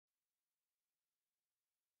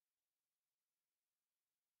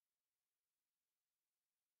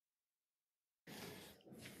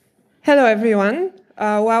Hello, everyone.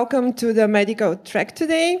 Welcome to the medical track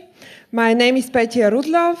today. My name is Petja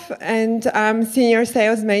Rudloff, and I'm Senior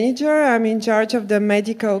Sales Manager. I'm in charge of the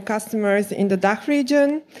medical customers in the DACH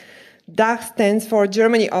region. DACH stands for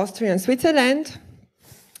Germany, Austria, and Switzerland.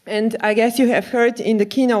 And I guess you have heard in the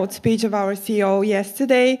keynote speech of our CEO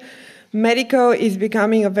yesterday, medical is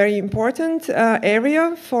becoming a very important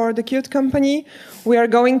area for the Qt company. We are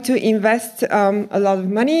going to invest a lot of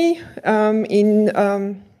money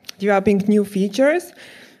in developing new features.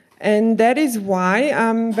 And that is why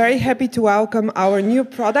I'm very happy to welcome our new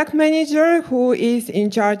product manager who is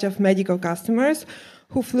in charge of medical customers,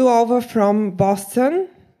 who flew over from Boston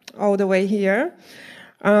all the way here.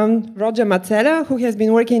 Roger Mazzella, who has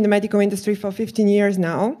been working in the medical industry for 15 years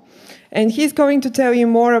now. And he's going to tell you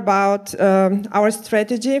more about our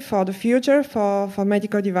strategy for the future for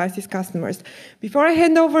medical devices customers. Before I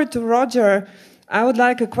hand over to Roger, I would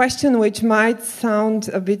like a question which might sound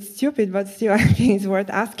a bit stupid, but still I think it's worth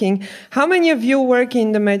asking. How many of you work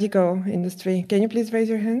in the medical industry? Can you please raise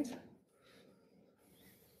your hands?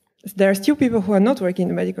 There are still people who are not working in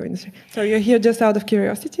the medical industry. So you're here just out of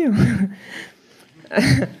curiosity?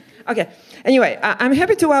 Okay. Anyway, I'm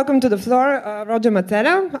happy to welcome to the floor Roger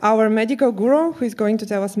Mazzella, our medical guru, who is going to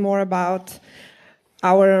tell us more about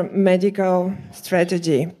our medical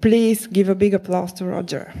strategy. Please give a big applause to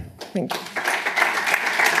Roger. Thank you.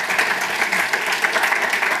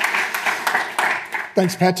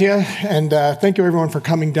 Thanks, Petja, and thank you everyone for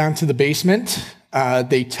coming down to the basement.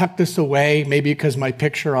 They tucked us away, maybe because my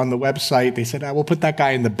picture on the website, they said, we'll put that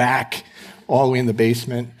guy in the back, all the way in the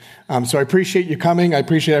basement. So I appreciate you coming. I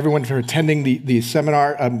appreciate everyone for attending the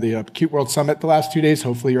seminar, the Qt World Summit the last 2 days.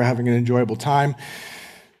 Hopefully you're having an enjoyable time.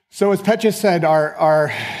 So as Petja said,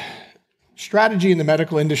 our strategy in the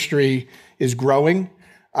medical industry is growing.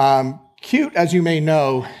 Qt, as you may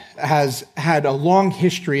know, has had a long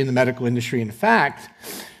history in the medical industry. In fact,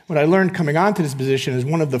 what I learned coming onto this position is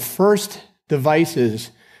one of the first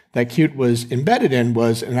devices that Qt was embedded in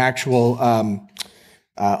was an actual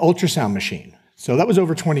ultrasound machine. So that was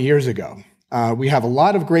over 20 years ago. We have a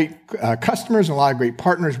lot of great customers and a lot of great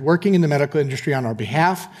partners working in the medical industry on our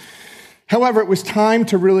behalf. However, it was time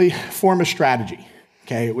to really form a strategy.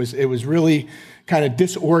 Okay, it was really kind of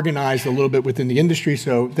disorganized a little bit within the industry.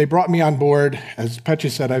 So they brought me on board. As Petja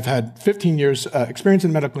said, I've had 15 years experience in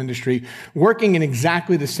the medical industry, working in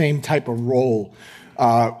exactly the same type of role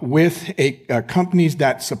with companies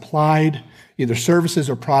that supplied either services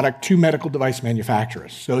or product to medical device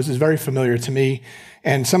manufacturers. So this is very familiar to me.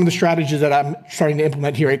 And some of the strategies that I'm starting to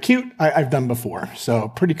implement here at Qt, I've done before. So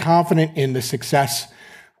pretty confident in the success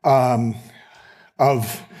of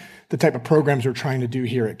the type of programs we're trying to do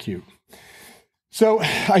here at Qt. So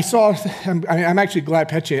I'm actually glad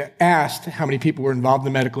Petja asked how many people were involved in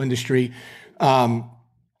the medical industry. I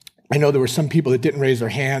know there were some people that didn't raise their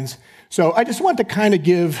hands. So I just want to kind of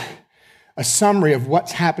give a summary of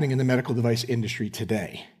what's happening in the medical device industry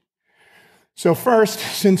today. So first,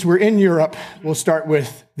 since we're in Europe, we'll start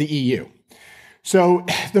with the EU. So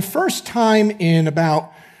the first time in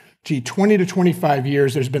about 20 to 25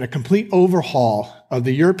 years, there's been a complete overhaul of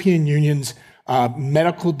the European Union's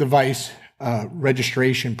medical device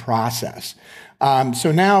registration process.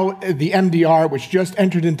 So now the MDR, which just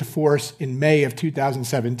entered into force in May of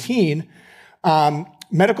 2017,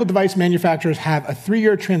 medical device manufacturers have a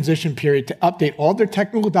 3-year transition period to update all their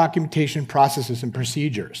technical documentation, processes, and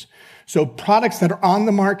procedures. So products that are on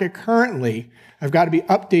the market currently have got to be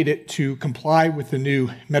updated to comply with the new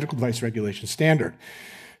medical device regulation standard.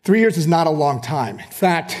 3 years is not a long time. In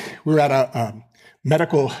fact, we were at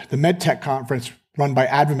the MedTech conference run by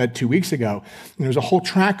AdvaMed 2 weeks ago, and there was a whole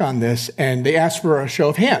track on this, and they asked for a show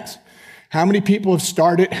of hands. How many people have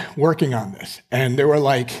started working on this? And there were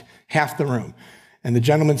like half the room. And the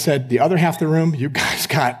gentleman said, the other half of the room, you guys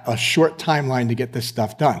got a short timeline to get this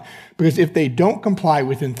stuff done. Because if they don't comply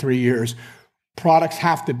within 3 years, products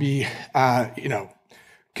have to be,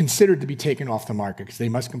 considered to be taken off the market because they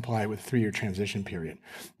must comply with a 3-year transition period.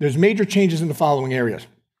 There's major changes in the following areas.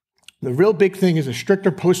 The real big thing is a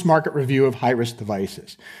stricter post-market review of high-risk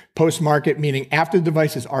devices. Post-market meaning after the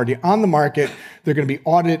device is already on the market, they're going to be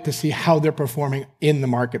audited to see how they're performing in the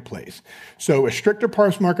marketplace. So a stricter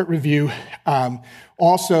post-market review,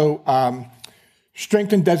 also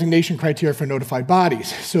strengthened designation criteria for notified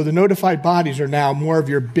bodies. So the notified bodies are now more of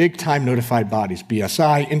your big-time notified bodies,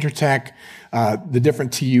 BSI, Intertech, the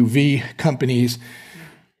different TUV companies.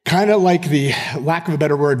 Kind of like the, lack of a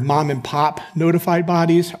better word, mom and pop notified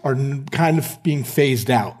bodies are kind of being phased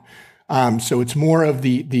out. So it's more of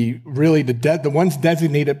the ones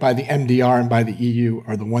designated by the MDR and by the EU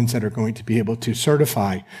are the ones that are going to be able to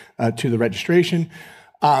certify to the registration.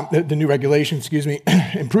 the new regulation, excuse me,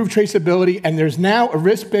 improved traceability, and there's now a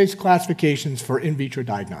risk-based classifications for in vitro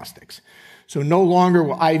diagnostics. So no longer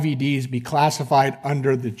will IVDs be classified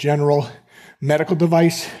under the general medical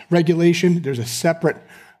device regulation. There's a separate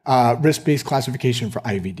risk-based classification for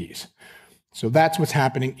IVDs. So that's what's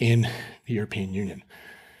happening in the European Union.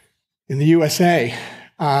 In the USA,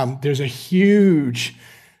 there's a huge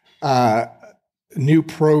new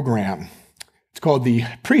program. It's called the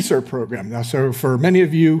Pre-Cert program. Now, so for many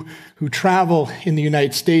of you who travel in the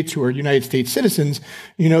United States who are United States citizens,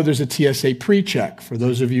 you know there's a TSA pre-check. For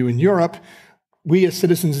those of you in Europe, we as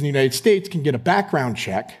citizens in the United States can get a background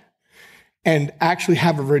check and actually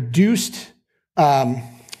have a reduced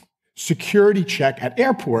security check at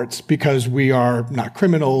airports because we are not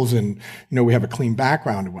criminals and we have a clean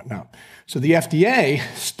background and whatnot. So the FDA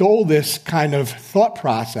stole this kind of thought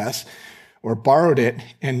process or borrowed it,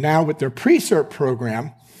 and now with their pre-cert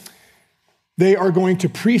program, they are going to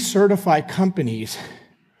pre-certify companies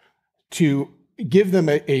to give them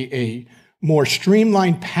a more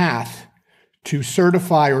streamlined path to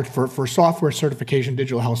certify or for software certification,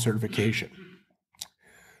 digital health certification.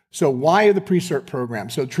 So why the pre-cert program?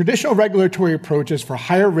 So traditional regulatory approaches for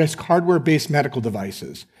higher risk hardware-based medical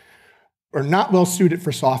devices are not well suited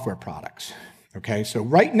for software products. Okay, so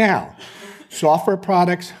right now, software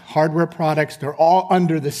products, hardware products, they're all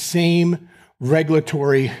under the same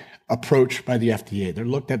regulatory approach by the FDA. They're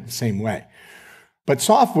looked at the same way. But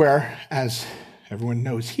software, as everyone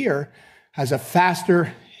knows here, has a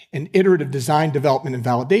faster and iterative design, development, and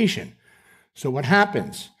validation. So what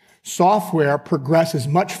happens? Software progresses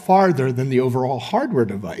much farther than the overall hardware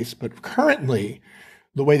device, but currently,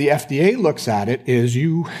 the way the FDA looks at it is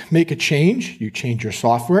you make a change, you change your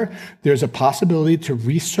software, there's a possibility to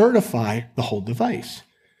recertify the whole device.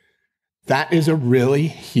 That is a really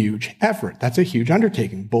huge effort. That's a huge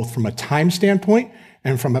undertaking, both from a time standpoint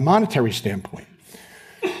and from a monetary standpoint.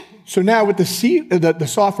 So now with the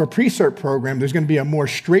software pre-cert program, there's going to be a more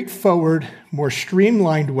straightforward, more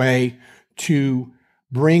streamlined way to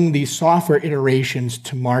bring these software iterations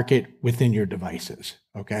to market within your devices,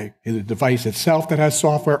 okay? Either the device itself that has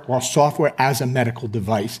software or software as a medical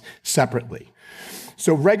device separately.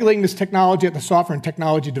 So regulating this technology at the software and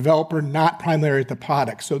technology developer, not primarily at the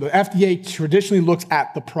product. So the FDA traditionally looks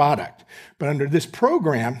at the product, but under this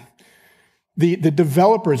program, the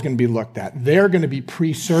developer is going to be looked at. They're going to be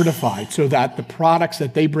pre-certified so that the products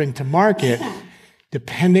that they bring to market,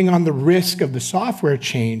 depending on the risk of the software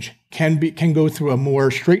change, can go through a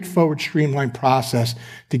more straightforward, streamlined process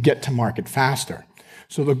to get to market faster.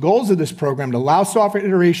 So the goals of this program to allow software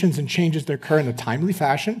iterations and changes to occur in a timely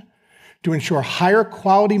fashion, to ensure higher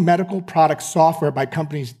quality medical product software by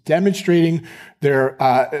companies demonstrating their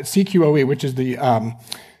CQOE, which is the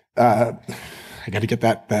I got to get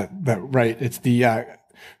that right. It's the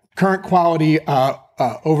current quality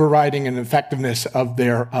overriding and effectiveness of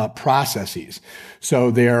their processes. So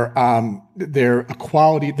their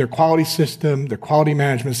quality system, their quality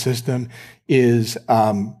management system is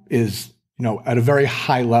at a very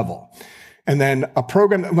high level. And then a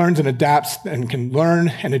program that learns and adapts and can learn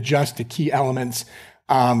and adjust to key elements.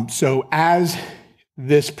 So as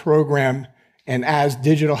this program and as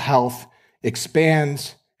digital health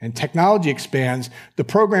expands and technology expands, the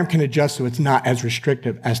program can adjust so it's not as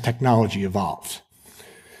restrictive as technology evolves.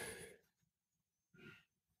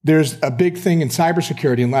 There's a big thing in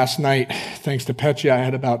cybersecurity, and last night, thanks to Petya, I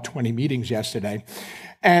had about 20 meetings yesterday.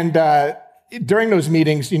 And during those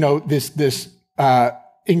meetings, this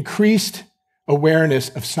increased awareness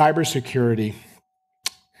of cybersecurity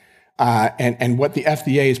and what the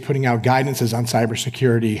FDA is putting out guidances on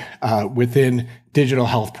cybersecurity within digital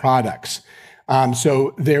health products.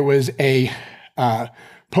 So there was a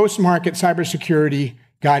post-market cybersecurity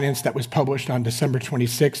guidance that was published on December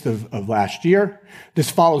 26th of last year.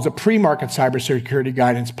 This follows a pre-market cybersecurity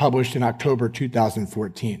guidance published in October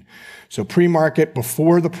 2014. So pre-market,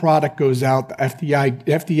 before the product goes out, the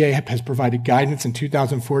FDA has provided guidance in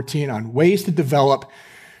 2014 on ways to develop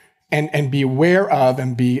and be aware of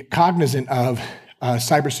and be cognizant of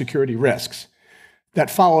cybersecurity risks. That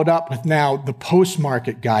followed up with now the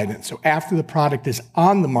post-market guidance. So after the product is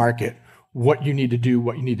on the market, what you need to do,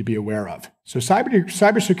 what you need to be aware of. So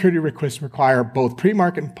cybersecurity requests require both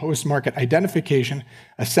pre-market and post-market identification,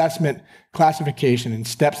 assessment, classification, and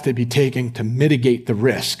steps to be taken to mitigate the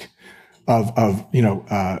risk of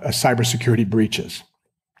cybersecurity breaches.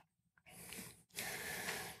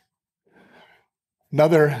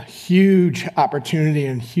 Another huge opportunity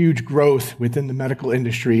and huge growth within the medical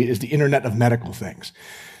industry is the Internet of Medical Things.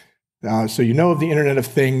 So of the Internet of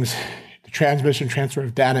Things, the transmission, transfer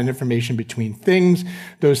of data and information between things.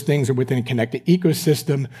 Those things are within a connected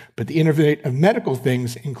ecosystem, but the Internet of Medical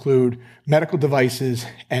Things include medical devices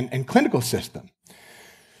and clinical system.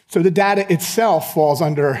 So the data itself falls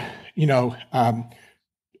under, USA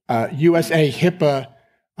HIPAA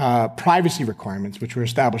privacy requirements, which were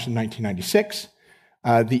established in 1996.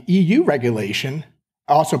 The EU regulation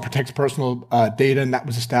also protects personal data, and that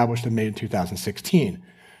was established in May of 2016.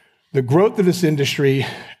 The growth of this industry,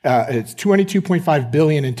 it's $22.5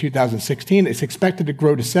 billion in 2016. It's expected to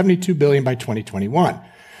grow to $72 billion by 2021,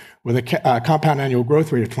 with a compound annual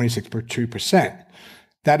growth rate of 26.2%.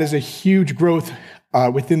 That is a huge growth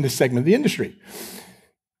within this segment of the industry.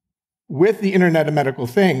 With the Internet of Medical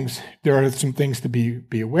Things, there are some things to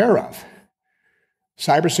be aware of.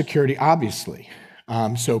 Cybersecurity, obviously.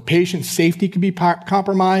 So patient safety can be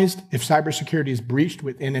compromised if cybersecurity is breached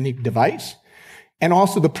within any device. And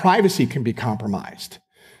also the privacy can be compromised.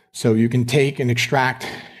 So you can take and extract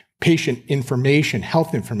patient information,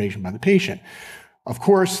 health information by the patient. Of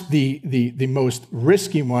course, the most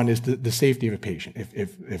risky one is the safety of a patient.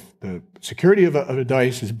 If the security of a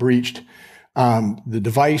device is breached, the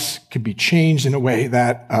device could be changed in a way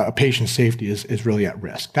that a patient's safety is really at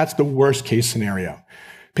risk. That's the worst case scenario.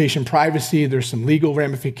 Patient privacy, there's some legal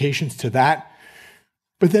ramifications to that.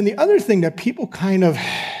 But then the other thing that people kind of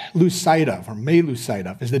lose sight of, or may lose sight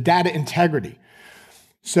of, is the data integrity.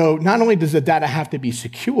 So not only does the data have to be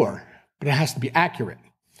secure, but it has to be accurate.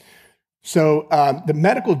 So the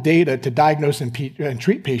medical data to diagnose and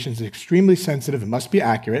treat patients is extremely sensitive and must be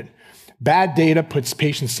accurate. Bad data puts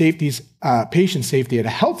patient safety at a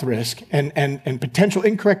health risk and potential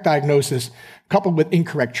incorrect diagnosis coupled with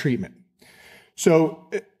incorrect treatment. So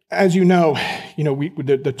as you know,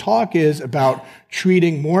 the talk is about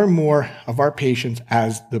treating more and more of our patients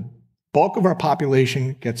as the bulk of our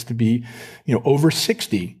population gets to be, over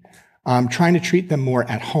 60, trying to treat them more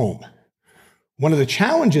at home. One of the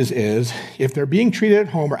challenges is if they're being treated at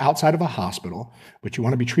home or outside of a hospital, but you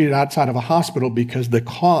want to be treated outside of a hospital because the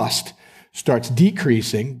cost starts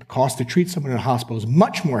decreasing. The cost to treat someone in a hospital is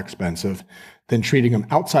much more expensive than treating them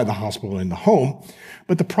outside the hospital in the home.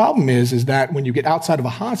 But the problem is that when you get outside of a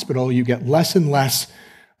hospital, you get less and less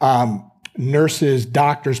nurses,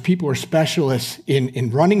 doctors, people who are specialists in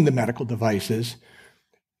running the medical devices,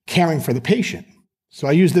 caring for the patient. So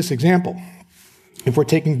I use this example. If we're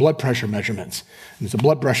taking blood pressure measurements, and there's a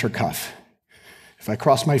blood pressure cuff. If I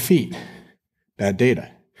cross my feet, bad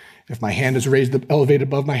data. If my hand is elevated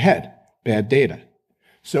above my head, bad data.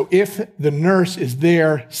 So if the nurse is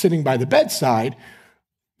there sitting by the bedside,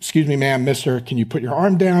 excuse me, ma'am, mister, can you put your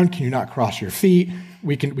arm down? Can you not cross your feet?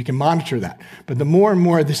 We can monitor that. But the more and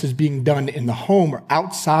more this is being done in the home or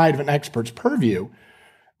outside of an expert's purview,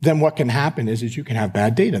 then what can happen is you can have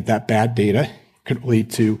bad data. That bad data could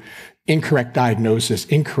lead to incorrect diagnosis,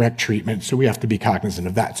 incorrect treatment. So we have to be cognizant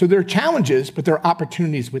of that. So there are challenges, but there are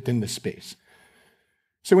opportunities within this space.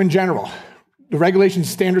 So in general, the regulations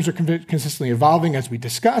and standards are consistently evolving, as we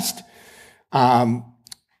discussed.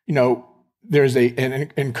 There's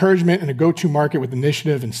an encouragement and a go-to market with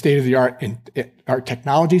initiative and state-of-the-art art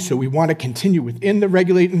technology. So we want to continue within the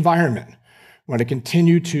regulated environment. We want to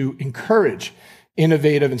continue to encourage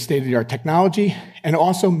innovative and state-of-the-art technology and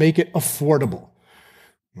also make it affordable.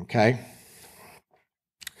 Okay?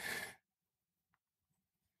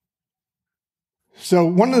 So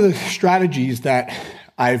one of the strategies that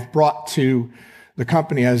I've brought to the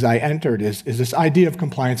company as I entered is this idea of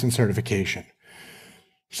compliance and certification.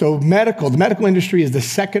 So the medical industry is the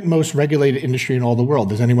second most regulated industry in all the world.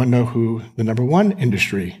 Does anyone know who the number one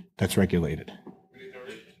industry that's regulated?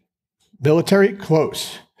 Military,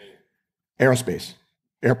 close. Aerospace,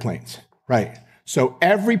 airplanes, right. So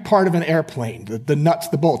every part of an airplane, the nuts,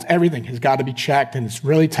 the bolts, everything has got to be checked and it's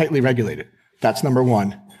really tightly regulated. That's number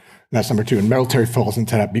one. That's number two. And military falls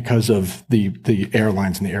into that because of the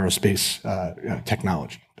airlines and the aerospace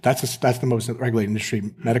technology. But that's the most regulated industry.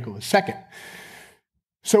 Medical is second.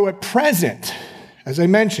 So at present, as I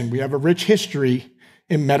mentioned, we have a rich history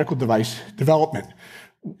in medical device development,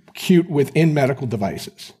 within medical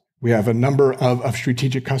devices. We have a number of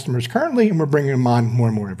strategic customers currently, and we're bringing them on more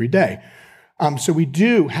and more every day. So we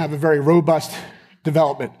do have a very robust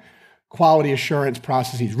development, quality assurance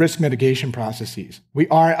processes, risk mitigation processes. We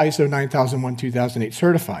are ISO 9001-2008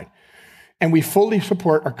 certified, and we fully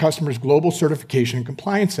support our customers' global certification and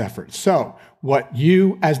compliance efforts. So what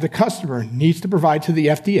you, as the customer, needs to provide to the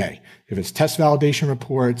FDA, if it's test validation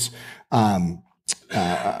reports,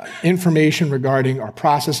 information regarding our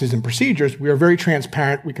processes and procedures, we are very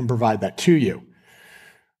transparent. We can provide that to you.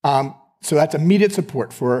 So that's immediate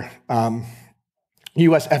support for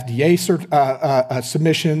US FDA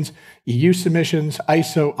submissions, EU submissions,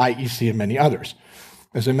 ISO, IEC, and many others.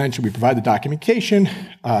 As I mentioned, we provide the documentation,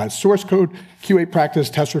 source code, QA practice,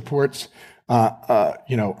 test reports,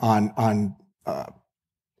 on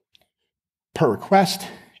per request,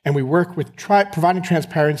 and we work with providing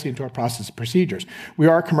transparency into our process and procedures. We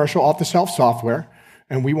are commercial off-the-shelf software,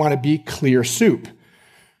 and we want to be clear soup.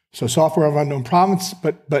 So software of unknown provenance,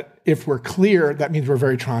 but if we're clear, that means we're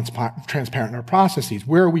very transparent in our processes.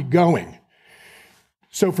 Where are we going?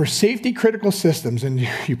 So for safety critical systems, and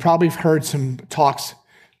you probably have heard some talks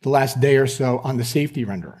the last day or so on the safety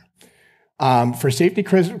renderer. For safety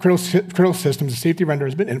critical systems, the safety renderer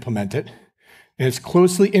has been implemented, and it's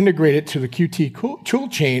closely integrated to the Qt tool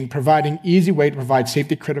chain, providing easy way to provide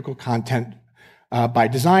safety critical content by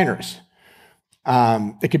designers.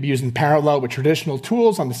 It can be used in parallel with traditional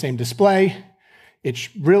tools on the same display. It's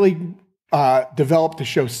really developed to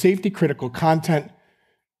show safety critical content,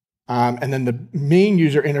 and then the main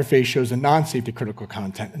user interface shows the non-safety critical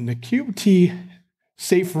content. And the Qt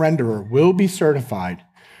Safe Renderer will be certified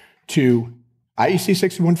to IEC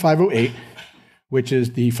 61508, which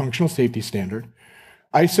is the functional safety standard,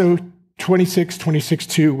 ISO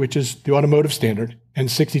 26262, which is the automotive standard, and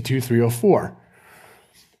 62304.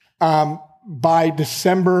 By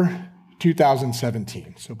December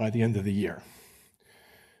 2017, so by the end of the year.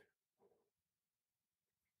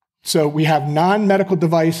 So we have non-medical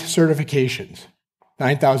device certifications.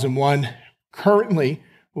 9001 currently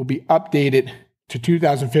will be updated to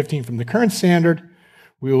 2015 from the current standard.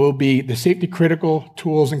 The safety critical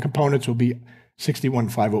tools and components will be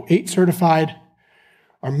 61508 certified.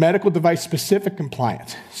 Our medical device specific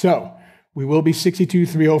compliance. So we will be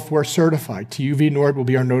 62304 certified. TÜV Nord will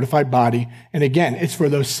be our notified body. And again, it's for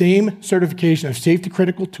those same certification of safety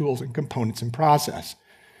critical tools and components and process.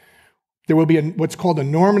 There will be what's called a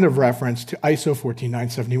normative reference to ISO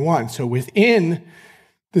 14971. So within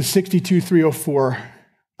the 62304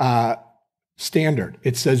 standard,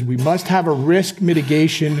 it says we must have a risk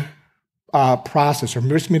mitigation process or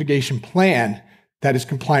risk mitigation plan that is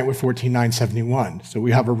compliant with 14971. So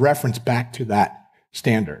we have a reference back to that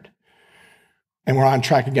standard. And we're on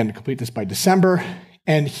track again to complete this by December.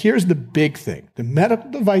 And here's the big thing. The medical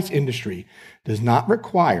device industry does not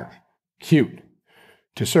require Qt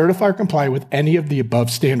to certify or comply with any of the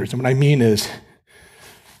above standards. And what I mean is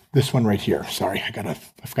this one right here. Sorry, I've got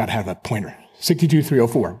to have a pointer.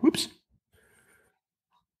 62304. Whoops.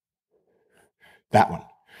 That one.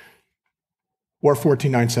 Or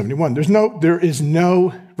 14971. There is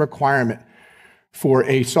no requirement for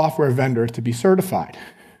a software vendor to be certified.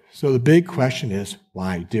 So the big question is,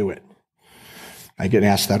 why do it? I get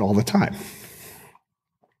asked that all the time.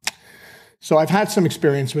 So I've had some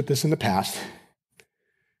experience with this in the past.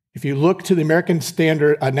 If you look to the American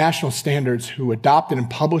national standards who adopted and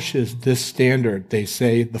publishes this standard, they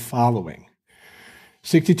say the following.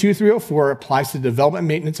 62304 applies to the development and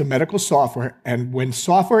maintenance of medical software, and when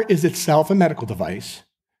software is itself a medical device,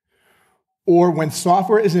 or when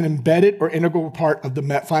software is an embedded or integral part of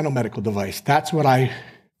the final medical device. That's what I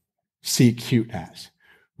see Qt as.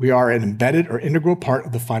 We are an embedded or integral part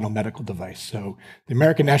of the final medical device. So the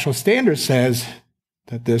American National Standard says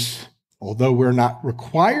that this, although we're not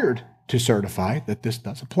required to certify, that this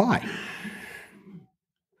does apply.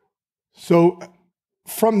 So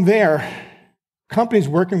from there, companies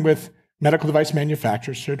working with medical device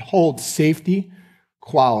manufacturers should hold safety,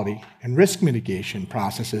 quality, and risk mitigation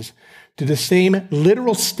processes to the same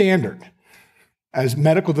literal standard as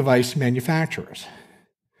medical device manufacturers.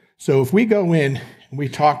 So if we go in and we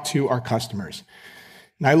talk to our customers,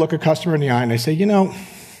 and I look a customer in the eye and I say,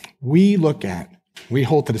 we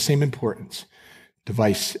hold to the same importance: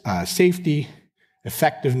 device safety,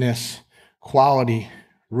 effectiveness, quality,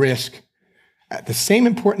 risk, at the same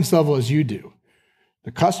importance level as you do.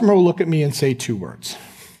 The customer will look at me and say two words.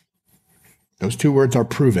 Those two words are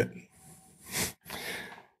prove it.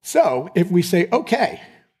 So if we say, okay,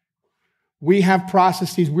 we have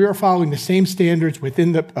processes, we are following the same standards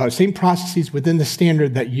within the same processes within the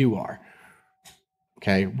standard that you are.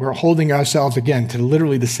 Okay, we're holding ourselves again to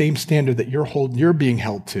literally the same standard that you're being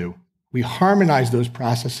held to. We harmonize those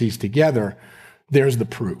processes together. There's the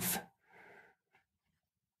proof.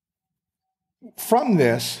 From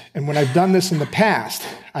this, and when I've done this in the past,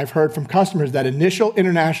 I've heard from customers that initial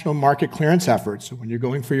international market clearance efforts, so when you're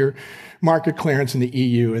going for your market clearance in the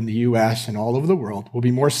EU and the US and all over the world, will be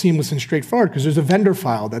more seamless and straightforward because there's a vendor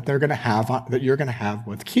file that you're going to have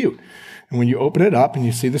with Qt. And when you open it up and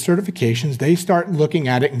you see the certifications, they start looking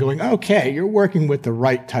at it and going, okay, you're working with the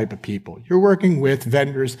right type of people. You're working with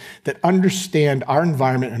vendors that understand our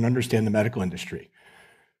environment and understand the medical industry.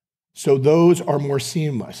 So those are more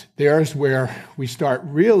seamless. There's where we start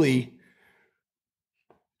really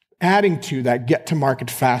adding to that get to market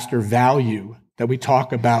faster value that we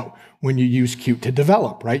talk about when you use Qt to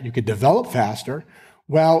develop, right? You could develop faster.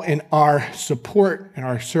 Well, in our support and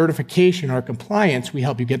our certification, our compliance, we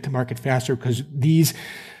help you get to market faster because these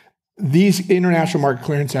international market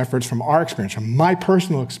clearance efforts from our experience, from my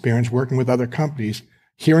personal experience working with other companies,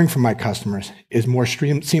 hearing from my customers is more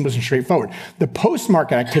seamless and straightforward. The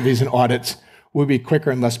post-market activities and audits will be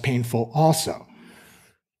quicker and less painful also.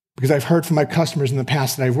 Because I've heard from my customers in the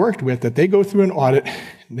past that I've worked with that they go through an audit,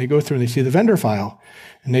 and they go through and they see the vendor file,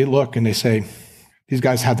 and they look and they say, these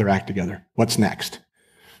guys have their act together. What's next?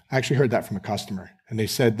 I actually heard that from a customer, and they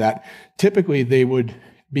said that typically they would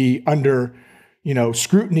be under,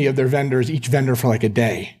 scrutiny of their vendors, each vendor for like a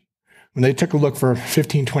day. When they took a look for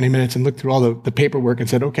 15, 20 minutes and looked through all the paperwork and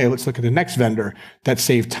said, okay, let's look at the next vendor, that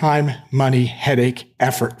saved time, money, headache,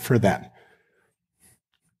 effort for them.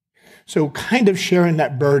 So kind of sharing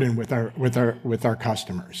that burden with our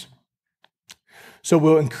customers. So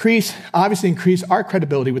we'll obviously increase our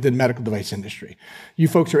credibility within the medical device industry. You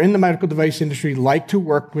folks are in the medical device industry, like to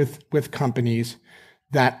work with companies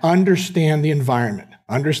that understand the environment,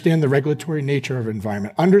 understand the regulatory nature of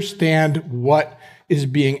environment, understand what is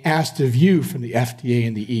being asked of you from the FDA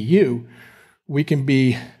and the EU. We can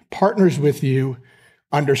be partners with you,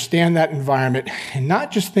 understand that environment, and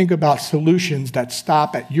not just think about solutions that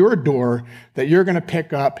stop at your door that you're going to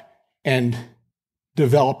pick up and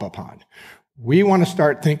develop upon. We want to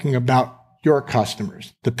start thinking about your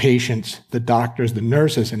customers, the patients, the doctors, the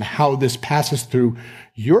nurses, and how this passes through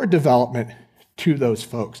your development to those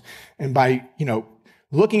folks. And by,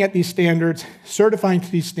 looking at these standards, certifying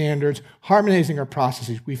to these standards, harmonizing our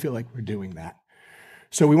processes, we feel like we're doing that.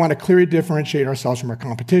 So we want to clearly differentiate ourselves from our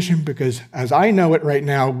competition because as I know it right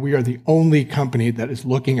now, we are the only company that is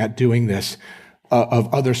looking at doing this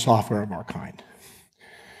of other software of our kind.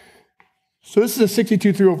 So this is a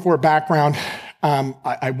 62304 background.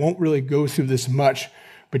 I won't really go through this much,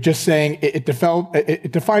 but just saying it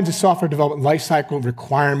defines a software development lifecycle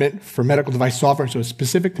requirement for medical device software, so it's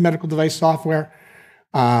specific to medical device software.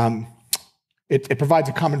 It provides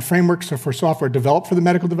a common framework for software developed for the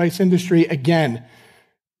medical device industry. Again,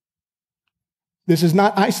 this is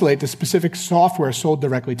not isolated to specific software sold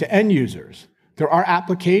directly to end users. There are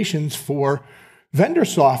applications for vendor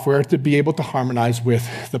software to be able to harmonize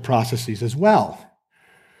with the processes as well.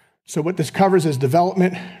 So what this covers is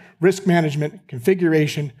development, risk management,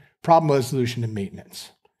 configuration, problem resolution, and maintenance.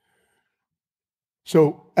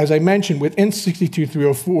 So as I mentioned, within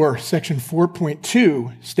 62304, section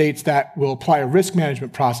 4.2 states that we'll apply a risk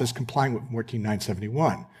management process complying with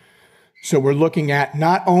 14971. So we're looking at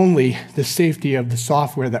not only the safety of the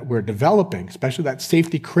software that we're developing, especially that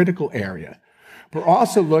safety critical area, but we're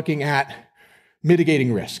also looking at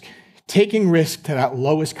mitigating risk, taking risk to that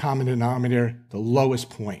lowest common denominator, the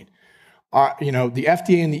lowest point. The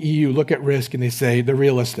FDA and the EU look at risk and they say they're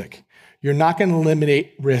realistic. You're not going to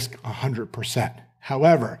eliminate risk 100%.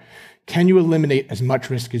 However, can you eliminate as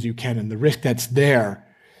much risk as you can? And the risk that's there,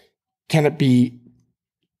 can it be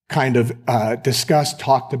kind of discussed,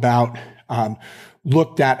 talked about,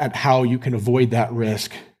 looked at how you can avoid that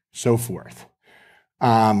risk, so forth.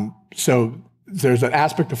 So there's an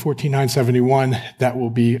aspect of 14971 that will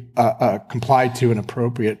be complied to and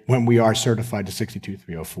appropriate when we are certified to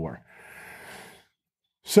 62304.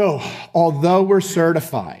 So although we're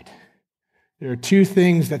certified, there are two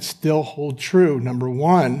things that still hold true. Number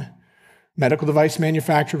one, medical device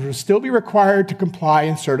manufacturers will still be required to comply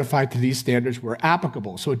and certify to these standards where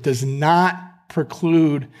applicable. So it does not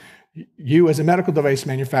preclude you as a medical device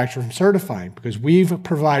manufacturer from certifying because we've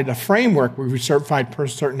provided a framework where we've certified per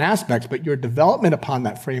certain aspects, but your development upon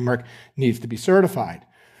that framework needs to be certified.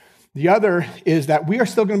 The other is that we are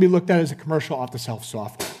still going to be looked at as a commercial off-the-shelf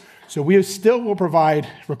software. So we still will provide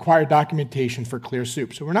required documentation for clear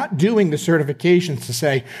soup. So we're not doing the certifications to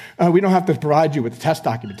say, we don't have to provide you with test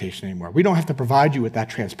documentation anymore. We don't have to provide you with that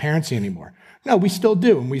transparency anymore. No, we still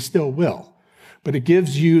do, and we still will. But it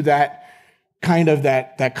gives you that kind of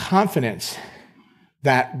that confidence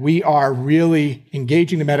that we are really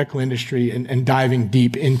engaging the medical industry and diving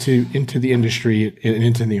deep into the industry and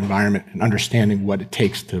into the environment and understanding what it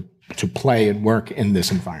takes to play and work in this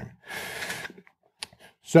environment.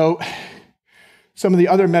 So some of the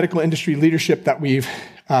other medical industry leadership that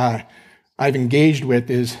I've engaged with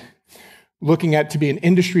is looking at to be an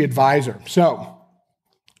industry advisor. So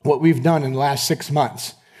what we've done in the last 6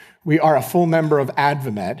 months, we are a full member of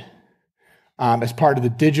AdvaMed as part of the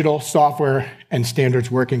Digital Software and Standards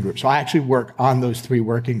Working Group. So I actually work on those 3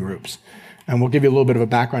 working groups. And we'll give you a little bit of a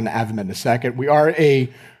background to AdvaMed in a second. We are a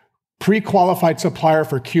pre-qualified supplier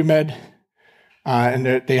for QMed,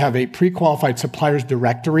 and they have a pre-qualified suppliers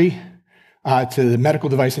directory to the medical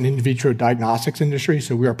device and in vitro diagnostics industry,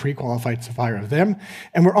 so we are a pre-qualified supplier of them.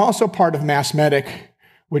 And we're also part of MassMedic,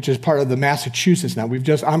 which is part of the Massachusetts now.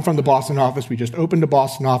 I'm from the Boston office. We just opened a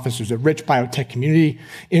Boston office. There's a rich biotech community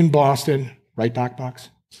in Boston. Right, DocBox?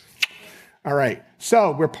 All right,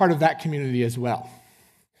 so we're part of that community as well.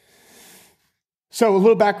 So a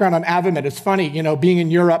little background on AdvaMed. It's funny, being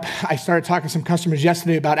in Europe, I started talking to some customers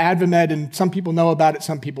yesterday about AdvaMed, and some people know about it,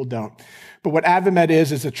 some people don't. But what AdvaMed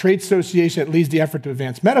is a trade association that leads the effort to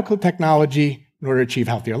advance medical technology in order to achieve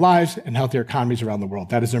healthier lives and healthier economies around the world.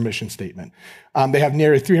 That is their mission statement. They have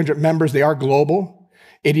nearly 300 members. They are global,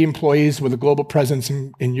 80 employees with a global presence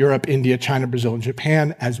in Europe, India, China, Brazil, and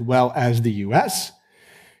Japan, as well as the US.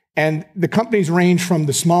 And the companies range from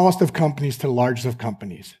the smallest of companies to the largest of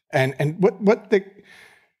companies. And what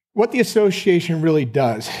the association really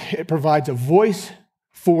does, it provides a voice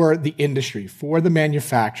for the industry, for the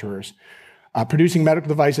manufacturers, producing medical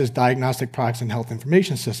devices, diagnostic products, and health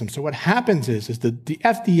information systems. So what happens is that the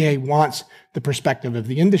FDA wants the perspective of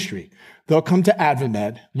the industry. They'll come to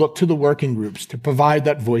AdvaMed, look to the working groups to provide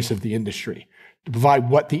that voice of the industry, to provide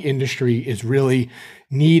what the industry is really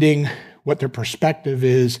needing, what their perspective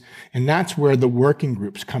is, and that's where the working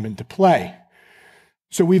groups come into play.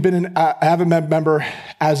 So we've been an AdvaMed member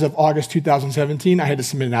as of August 2017. I had to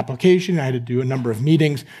submit an application. I had to do a number of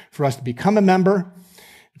meetings for us to become a member.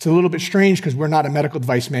 It's a little bit strange because we're not a medical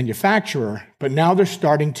device manufacturer, but now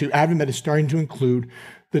AdvaMed is starting to include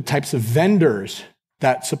the types of vendors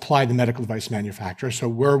that supply the medical device manufacturer. So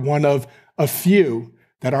we're one of a few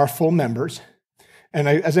that are full members. And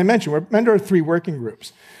as I mentioned, we're a member of 3 working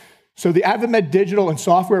groups. So the AdvaMed digital and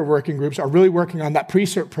software working groups are really working on that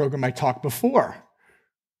pre-cert program I talked before.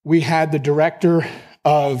 We had the director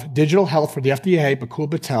of digital health for the FDA, Bakul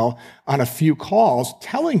Patel, on a few calls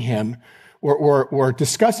telling him or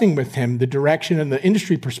discussing with him the direction and the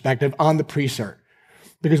industry perspective on the pre-cert.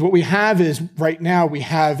 Because what we have is, right now, we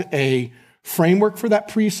have a framework for that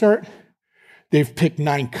pre-cert. They've picked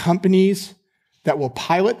 9 companies that will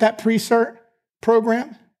pilot that pre-cert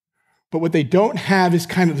program. But what they don't have is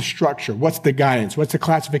kind of the structure. What's the guidance? What's the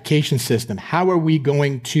classification system? How are we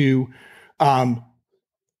going to,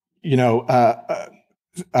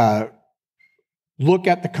 look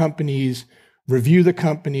at the companies, review the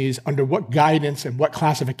companies, under what guidance and what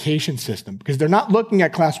classification system? Because they're not looking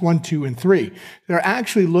at class 1, 2, and 3. They're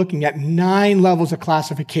actually looking at 9 levels of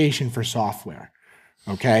classification for software,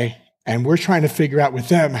 okay? And we're trying to figure out with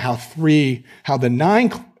them how the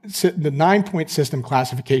 9-point system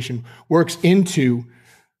classification works into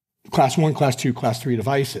class 1, class 2, class 3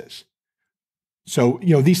 devices. So,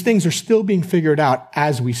 these things are still being figured out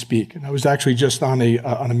as we speak. And I was actually just on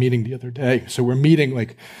a meeting the other day. So we're meeting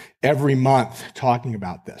like every month talking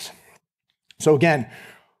about this. So again,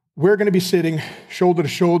 we're going to be sitting shoulder to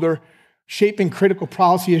shoulder, shaping critical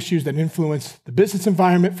policy issues that influence the business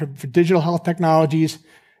environment for digital health technologies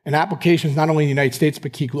and applications not only in the United States,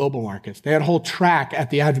 but key global markets. They had a whole track at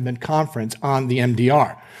the AdvaMed conference on the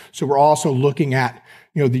MDR. So we're also looking at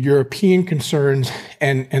the European concerns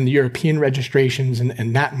and the European registrations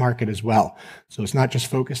and that market as well. So it's not just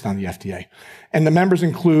focused on the FDA. And the members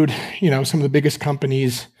include, some of the biggest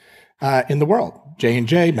companies in the world: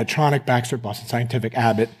 J&J, Medtronic, Baxter, Boston Scientific,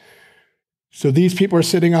 Abbott. So these people are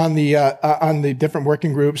sitting on the different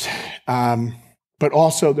working groups, but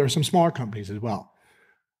also there are some smaller companies as well.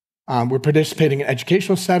 We're participating in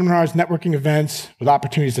educational seminars, networking events with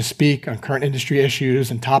opportunities to speak on current industry issues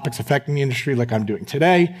and topics affecting the industry like I'm doing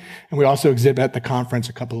today. And we also exhibit at the conference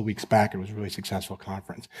a couple of weeks back. It was a really successful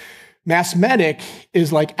conference. MassMedic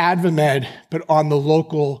is like AdvaMed, but on the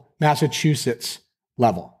local Massachusetts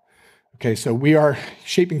level. Okay, so we are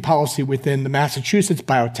shaping policy within the Massachusetts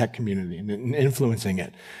biotech community and influencing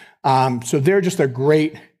it. So they're just a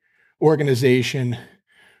great organization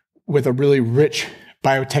with a really rich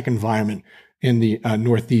biotech environment in the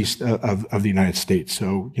northeast of the United States.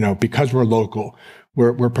 So, because we're local,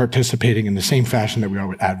 we're participating in the same fashion that we are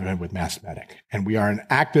with AdvaMed with MassMedic. And we are an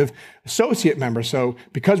active associate member. So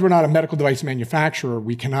because we're not a medical device manufacturer,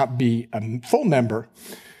 we cannot be a full member.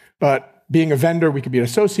 But being a vendor, we could be an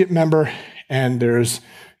associate member. And there's,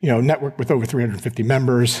 network with over 350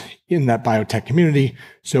 members in that biotech community.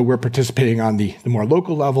 So we're participating on the more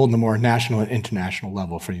local level and the more national and international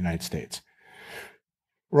level for the United States.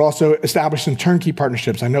 We're also establishing turnkey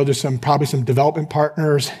partnerships. I know there's probably some development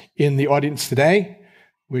partners in the audience today,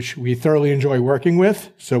 which we thoroughly enjoy working with.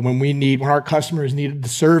 So when our customers needed the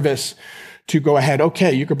service to go ahead,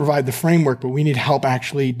 okay, you could provide the framework, but we need help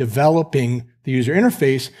actually developing the user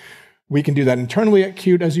interface, We can do that internally at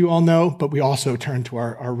Qt, as you all know, but we also turn to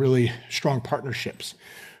our really strong partnerships.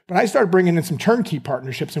 But I started bringing in some turnkey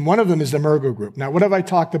partnerships, and one of them is the Emergo Group. Now, what have I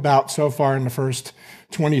talked about so far in the first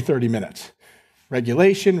 20, 30 minutes?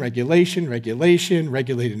 Regulation, regulation, regulation,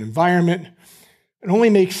 regulated environment. It only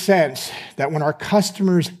makes sense that when our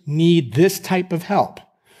customers need this type of help,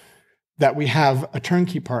 that we have a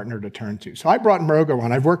turnkey partner to turn to. So I brought Emergo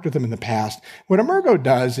on. I've worked with them in the past. What Emergo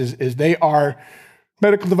does is they are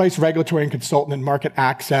medical device regulatory and consultant and market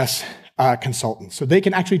access consultants. So they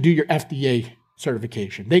can actually do your FDA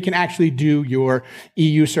certification. They can actually do your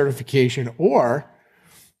EU certification, or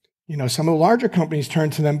some of the larger companies turn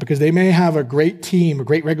to them because they may have a great team, a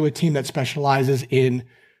great regular team that specializes in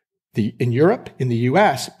Europe, in the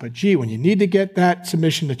US, but gee, when you need to get that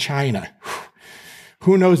submission to China,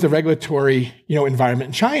 who knows the regulatory environment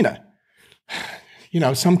in China?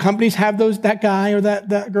 Some companies have that guy or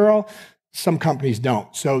that girl. Some companies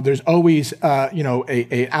don't. So there's always a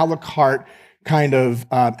a la carte kind of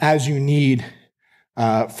as you need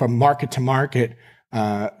from market to market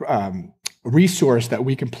resource that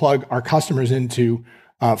we can plug our customers into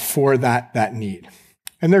for that need.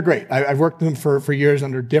 And they're great. I've worked with them for years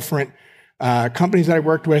under different companies that I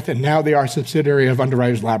worked with, and now they are a subsidiary of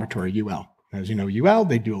Underwriters Laboratory, UL. As you know, UL,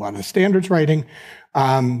 they do a lot of the standards writing.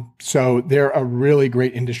 So they're a really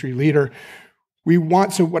great industry leader.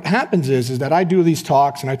 So what happens is that I do these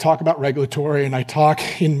talks, and I talk about regulatory, and I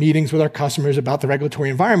talk in meetings with our customers about the regulatory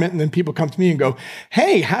environment, and then people come to me and go,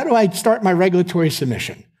 hey, how do I start my regulatory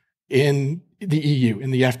submission in the EU, in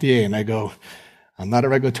the FDA? And I go, I'm not a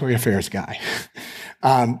regulatory affairs guy.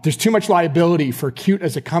 There's too much liability for Qt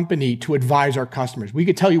as a company to advise our customers. We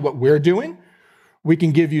could tell you what we're doing. We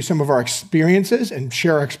can give you some of our experiences and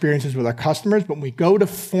share our experiences with our customers, but when we go to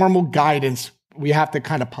formal guidance, we have to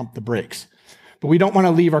kind of pump the brakes. But we don't want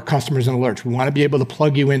to leave our customers in a lurch. We want to be able to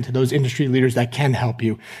plug you into those industry leaders that can help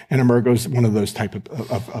you, and Emergo is one of those type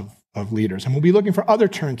of leaders. And we'll be looking for other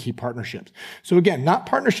turnkey partnerships. So again, not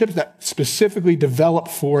partnerships that specifically develop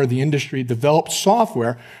for the industry, develop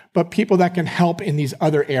software, but people that can help in these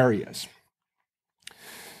other areas.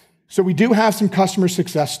 So we do have some customer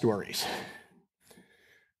success stories.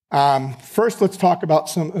 First, let's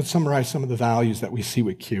summarize some of the values that we see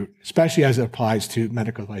with Qt, especially as it applies to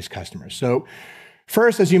medical device customers. So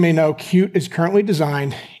first, as you may know, Qt is currently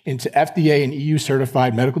designed into FDA and EU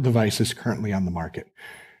certified medical devices currently on the market.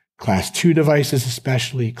 Class 2 devices,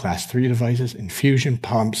 especially Class 3 devices, infusion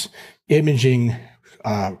pumps, imaging,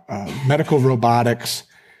 medical robotics.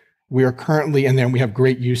 We are currently, and then we have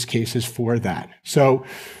great use cases for that. So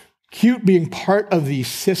Qt being part of these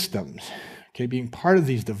systems, being part of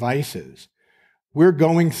these devices, we're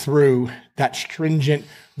going through that stringent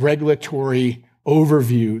regulatory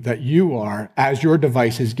overview that you are as your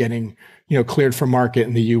device is getting cleared for market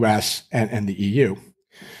in the US and the EU.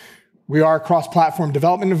 We are a cross-platform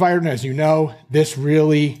development environment. As you know, this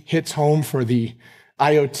really hits home for the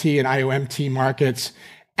IoT and IoMT markets.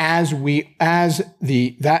 As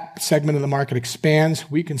that segment of the market expands,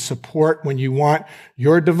 we can support when you want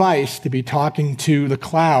your device to be talking to the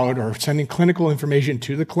cloud or sending clinical information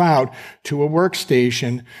to the cloud, to a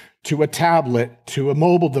workstation, to a tablet, to a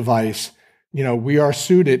mobile device. We are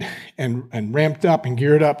suited and ramped up and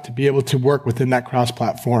geared up to be able to work within that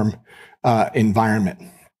cross-platform environment.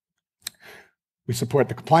 We support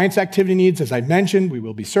the compliance activity needs. As I mentioned, we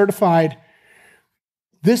will be certified.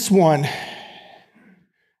 This one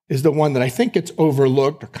is the one that I think gets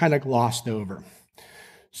overlooked or kind of glossed over.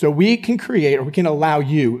 So we can create, or we can allow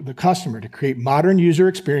you, the customer, to create modern user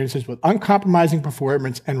experiences with uncompromising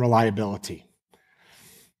performance and reliability.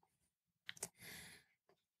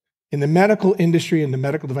 In the medical industry, in the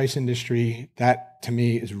medical device industry, that to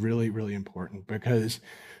me is really, really important, because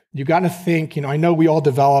you got to think, I know we all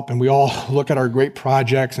develop and we all look at our great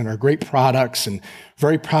projects and our great products and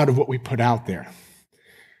very proud of what we put out there.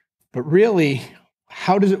 But really,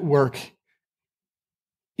 how does it work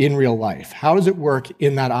in real life? How does it work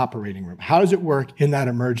in that operating room? How does it work in that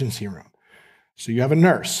emergency room? So you have a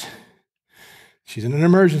nurse. She's in an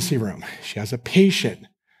emergency room. She has a patient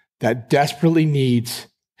that desperately needs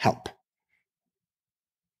help.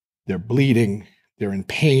 They're bleeding. They're in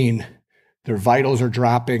pain. Their vitals are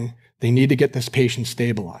dropping. They need to get this patient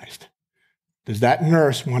stabilized. Does that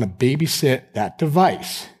nurse want to babysit that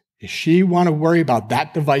device? Does she want to worry about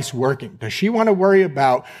that device working? Does she want to worry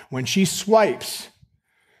about when she swipes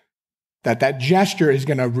that gesture is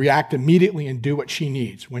going to react immediately and do what she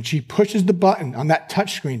needs? When she pushes the button on that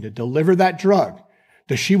touchscreen to deliver that drug,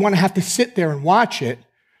 does she want to have to sit there and watch it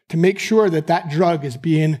to make sure that that drug is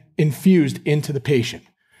being infused into the patient?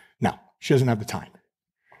 No, she doesn't have the time.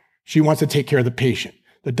 She wants to take care of the patient.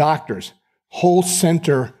 the doctor's whole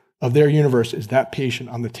center of their universe is that patient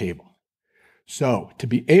on the table. So to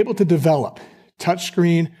be able to develop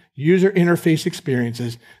touchscreen user interface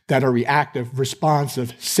experiences that are reactive,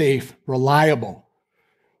 responsive, safe, reliable,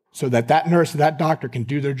 so that that nurse or that doctor can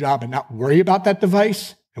do their job and not worry about that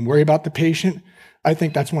device and worry about the patient, I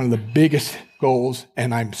think that's one of the biggest goals,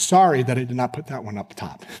 and I'm sorry that I did not put that one up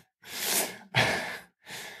top.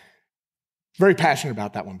 Very passionate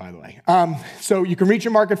about that one, by the way. So you can reach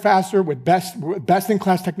your market faster with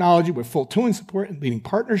best-in-class technology, with full tooling support and leading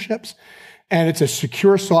partnerships, and it's a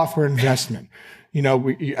secure software investment. You know,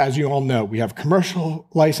 as you all know, we have commercial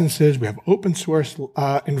licenses, we have open source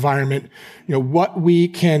environment. You know, what we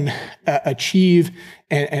can achieve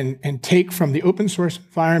and take from the open source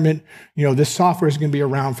environment, you know, this software is going to be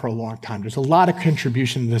around for a long time. There's a lot of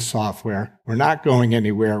contribution to this software. We're not going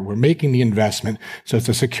anywhere. We're making the investment. So it's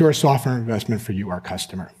a secure software investment for you, our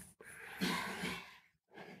customer.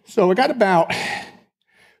 So I got about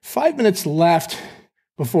 5 minutes left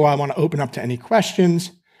before I want to open up to any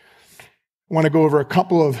questions. I want to go over a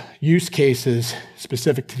couple of use cases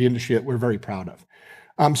specific to the industry that we're very proud of.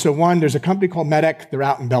 So one, there's a company called Medic. They're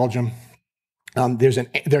out in Belgium.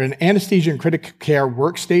 They're an anesthesia and critical care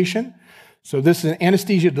workstation. So this is an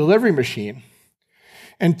anesthesia delivery machine.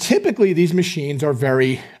 And typically, these machines are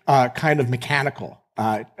very kind of mechanical,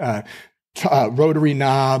 rotary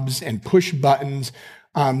knobs and push buttons,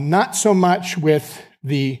 not so much with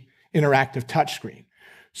the interactive touchscreen.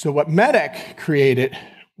 So what Medic created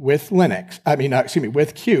with with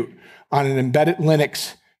Qt on an embedded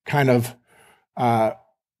Linux kind of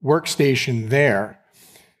workstation there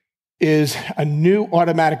is a new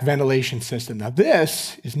automatic ventilation system. Now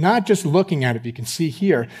this is not just looking at, if you can see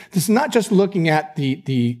here, this is not just looking at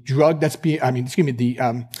the drug that's being,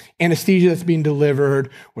 the anesthesia that's being delivered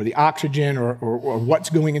or the oxygen or what's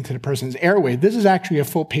going into the person's airway. This is actually a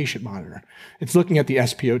full patient monitor. It's looking at the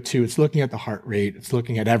SpO2, it's looking at the heart rate, it's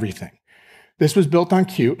looking at everything. This was built on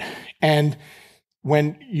Qt, and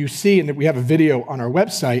when you see, and we have a video on our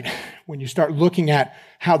website, when you start looking at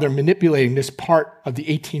how they're manipulating this part of the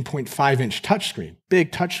 18.5-inch touchscreen,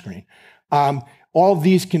 big touchscreen, all of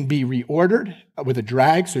these can be reordered with a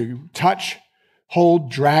drag. So you touch,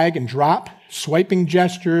 hold, drag, and drop, swiping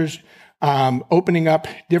gestures, opening up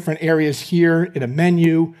different areas here in a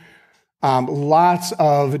menu, lots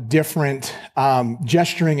of different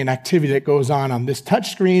gesturing and activity that goes on this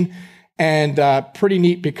touchscreen. And pretty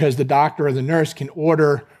neat because the doctor or the nurse can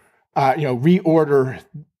reorder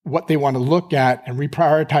what they want to look at and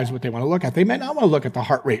reprioritize what they want to look at. They may not want to look at the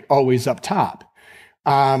heart rate always up top.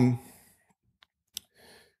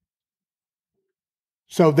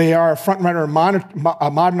 So they are a front runner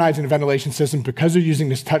modernizing the ventilation system because they're using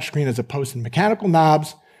this touchscreen as opposed to mechanical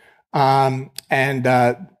knobs.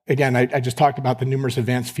 Again, I just talked about the numerous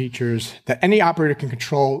advanced features that any operator can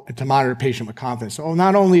control and to monitor a patient with confidence. So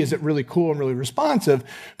not only is it really cool and really responsive,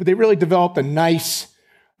 but they really developed a nice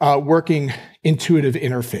working intuitive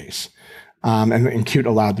interface. And Qt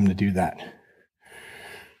allowed them to do that.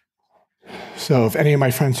 So if any of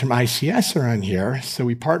my friends from ICS are on here, so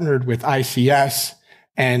we partnered with ICS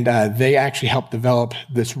and they actually helped develop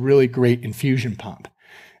this really great infusion pump.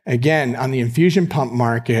 Again, on the infusion pump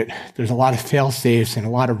market, there's a lot of fail-safes and a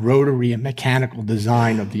lot of rotary and mechanical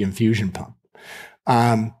design of the infusion pump.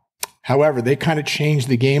 However, they kind of changed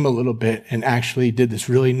the game a little bit and actually did this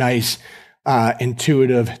really nice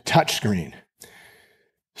intuitive touchscreen.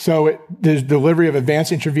 So there's delivery of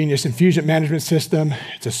advanced intravenous infusion management system.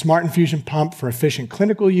 It's a smart infusion pump for efficient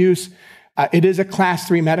clinical use. It is a Class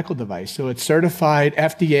 3 medical device, so it's certified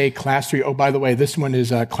FDA Class 3. Oh, by the way, this one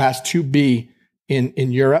is Class 2B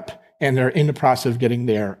in Europe, and they're in the process of getting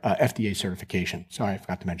their FDA certification. Sorry, I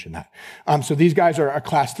forgot to mention that. So these guys are a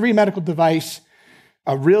Class 3 medical device,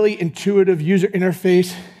 a really intuitive user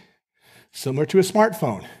interface, similar to a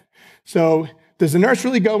smartphone. So does the nurse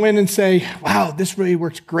really go in and say, wow, this really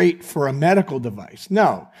works great for a medical device?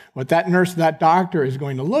 No. What that nurse, that doctor is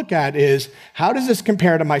going to look at is, how does this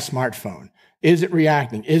compare to my smartphone? Is it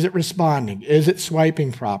reacting? Is it responding? Is it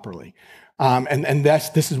swiping properly? And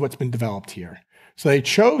this is what's been developed here. So they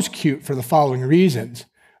chose Qt for the following reasons.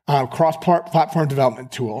 Cross-platform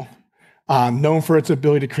development tool, known for its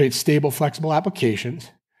ability to create stable, flexible applications.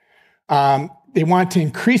 They want to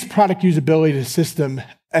increase product usability to system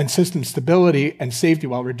stability and safety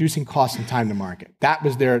while reducing cost and time to market. That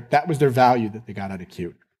was their value that they got out of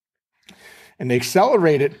Qt. And they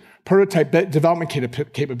accelerated prototype development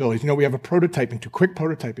capabilities. You know, we have a prototyping tool, quick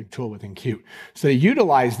prototyping tool within Qt. So they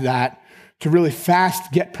utilized that to really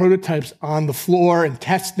fast get prototypes on the floor and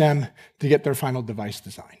test them to get their final device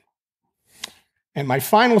design. And my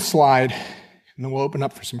final slide, and and then we'll open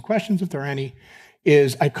up for some questions if there are any,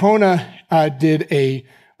 is Icona did a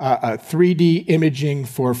 3D imaging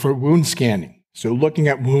for wound scanning. So looking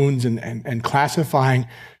at wounds and classifying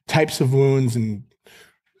types of wounds and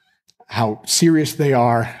how serious they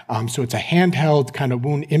are. So it's a handheld kind of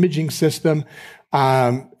wound imaging system.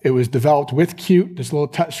 It was developed with Qt. This little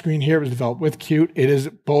touch screen here was developed with Qt. It is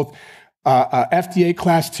both a FDA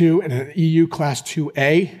Class 2 and an EU Class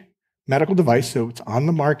 2A medical device, so it's on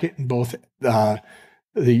the market in both the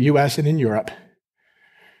US and in Europe.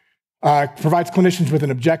 Provides clinicians with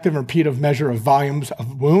an objective and repeative measure of volumes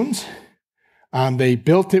of wounds. They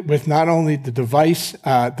built it with not only the device,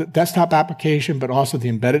 the desktop application, but also the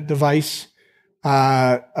embedded device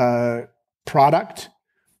product.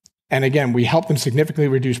 And again, we help them significantly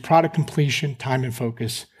reduce product completion, time, and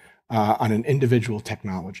focus on an individual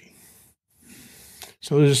technology.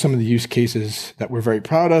 So those are some of the use cases that we're very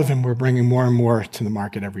proud of, and we're bringing more and more to the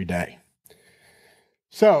market every day.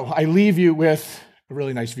 So I leave you with a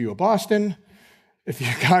really nice view of Boston. If you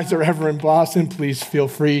guys are ever in Boston, please feel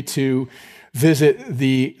free to visit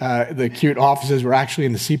the Qt offices. We're actually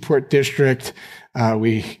in the Seaport District.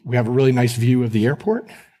 We have a really nice view of the airport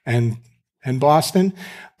and Boston.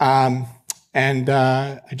 I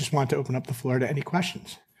just want to open up the floor to any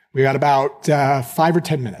questions. We got about 5 or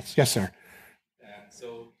 10 minutes. Yes, sir.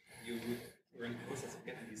 So you were in the process of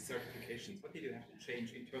getting these certifications. What did you have to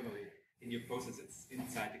change internally in your processes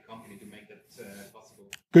inside the company to make that possible?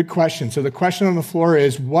 Good question. So the question on the floor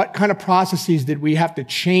is, what kind of processes did we have to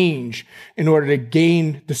change in order to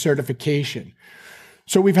gain the certification?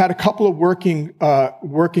 So we've had a couple of working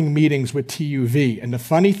meetings with TÜV. And the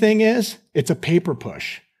funny thing is, it's a paper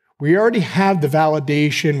push. We already have the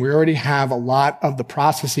validation. We already have a lot of the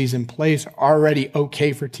processes in place already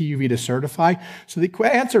okay for TÜV to certify. So the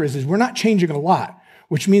answer is we're not changing a lot,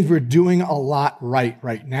 which means we're doing a lot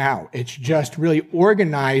right now. It's just really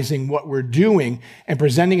organizing what we're doing and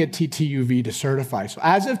presenting it to TÜV to certify. So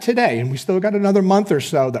as of today, and we still got another month or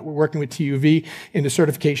so that we're working with TÜV in the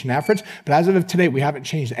certification efforts, but as of today, we haven't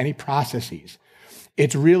changed any processes.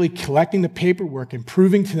 It's really collecting the paperwork and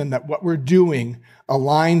proving to them that what we're doing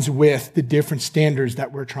aligns with the different standards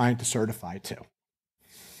that we're trying to certify to. Okay.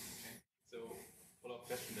 So, follow-up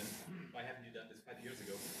question then. Why haven't you done this 5 years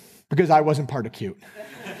ago? Because I wasn't part of Qt.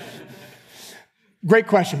 Great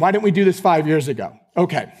question. Why didn't we do this 5 years ago?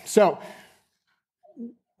 Okay, so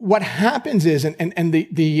what happens is,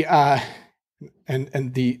 the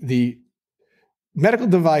medical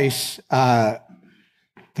device.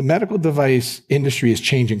 The medical device industry is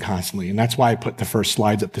changing constantly, and that's why I put the first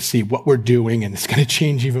slides up to see what we're doing, and it's going to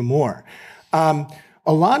change even more. A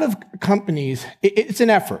lot of companies, it's an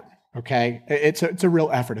effort, okay? It's a real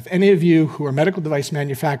effort. If any of you who are medical device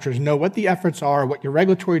manufacturers know what the efforts are, what your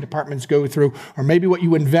regulatory departments go through, or maybe what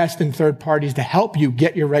you invest in third parties to help you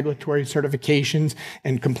get your regulatory certifications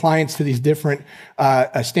and compliance to these different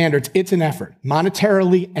standards, it's an effort,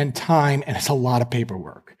 monetarily and time, and it's a lot of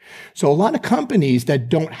paperwork. So a lot of companies that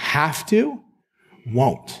don't have to,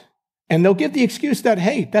 won't. And they'll give the excuse that,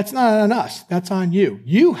 hey, that's not on us, that's on you.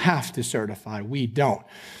 You have to certify, we don't.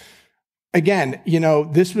 Again,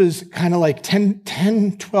 this was kind of like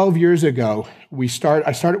 10, 12 years ago,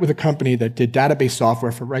 I started with a company that did database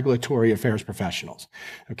software for regulatory affairs professionals.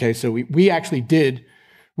 Okay, so we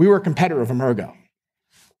were a competitor of Emergo.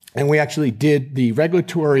 And we actually did the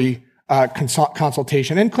regulatory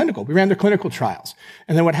consultation and clinical. We ran the clinical trials.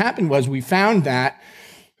 And then what happened was we found that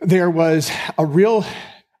there was a real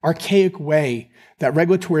archaic way that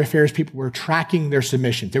regulatory affairs people were tracking their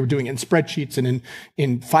submissions. They were doing it in spreadsheets and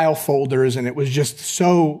in file folders, and it was just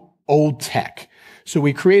so old tech. So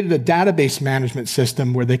we created a database management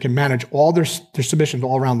system where they can manage all their submissions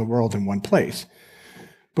all around the world in one place.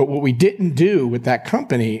 But what we didn't do with that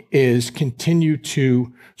company is continue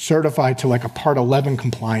to certify to like a Part 11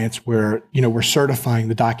 compliance where, we're certifying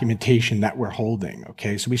the documentation that we're holding,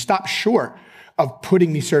 okay? So we stopped short of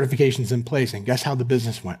putting these certifications in place, and guess how the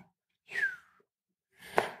business went?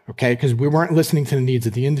 Okay, because we weren't listening to the needs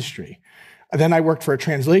of the industry. Then I worked for a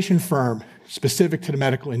translation firm specific to the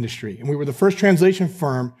medical industry, and we were the first translation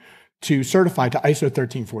firm to certify to ISO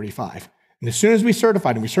 1345. And as soon as we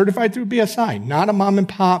certified, and we certified through BSI, not a mom and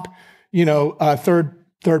pop,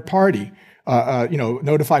 third party,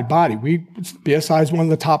 notified body. BSI is one of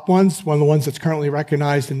the top ones, one of the ones that's currently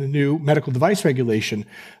recognized in the new medical device regulation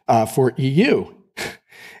for EU.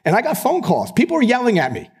 And I got phone calls. People were yelling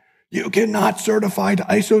at me. You cannot certify to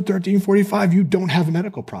ISO 1345. You don't have a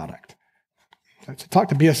medical product. So talk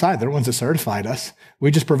to BSI. They're the ones that certified us. We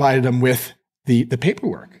just provided them with the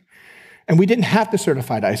paperwork. And we didn't have to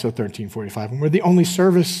certify to ISO 1345, and we're the only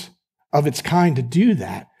service of its kind to do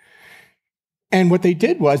that. And what they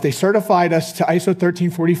did was they certified us to ISO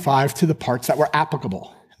 13485 to the parts that were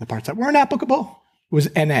applicable. The parts that weren't applicable was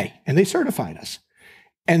NA, and they certified us.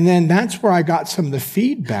 And then that's where I got some of the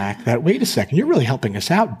feedback that, wait a second, you're really helping us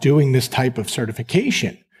out doing this type of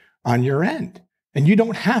certification on your end, and you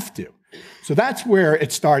don't have to. So that's where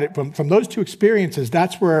it started. From those two experiences,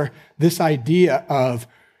 that's where this idea of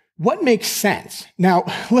what makes sense. Now,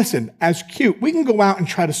 listen, as Qt, we can go out and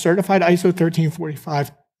try to certify to ISO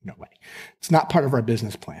 13485. No way. It's not part of our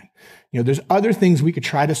business plan. There's other things we could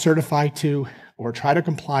try to certify to or try to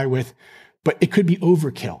comply with, but it could be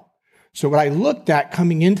overkill. So what I looked at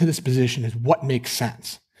coming into this position is what makes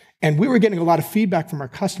sense. And we were getting a lot of feedback from our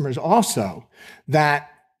customers also that,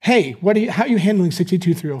 hey, how are you handling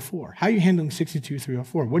 62304? How are you handling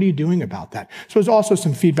 62304? What are you doing about that? So there's also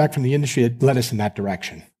some feedback from the industry that led us in that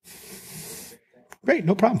direction. Great,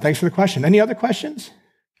 no problem. Thanks for the question. Any other questions?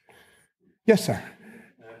 Yes, sir.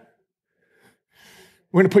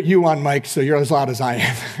 We're going to put you on mic so you're as loud as I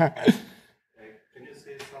am. Can you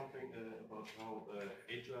say something about how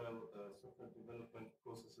agile software development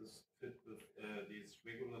processes fit with these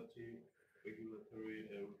regulatory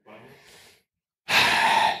requirements?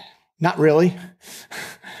 Not really.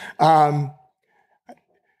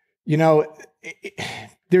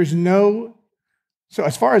 There's no, so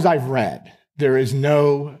as far as I've read, there is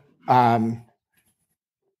no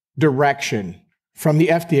direction from the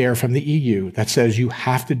FDA or from the EU that says you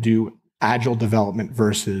have to do agile development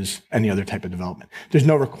versus any other type of development. There's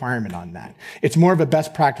no requirement on that. It's more of a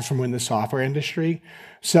best practice from within the software industry.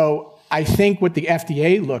 So I think what the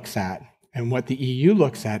FDA looks at and what the EU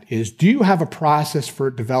looks at is, do you have a process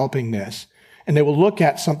for developing this? And they will look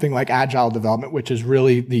at something like agile development, which is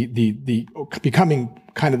really the becoming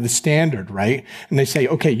kind of the standard, right? And they say,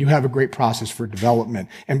 okay, you have a great process for development.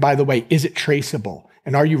 And by the way, is it traceable?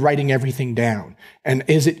 And are you writing everything down? And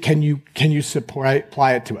can you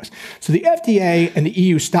apply it to us? So the FDA and the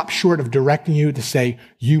EU stop short of directing you to say,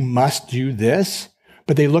 you must do this,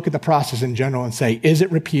 but they look at the process in general and say, is it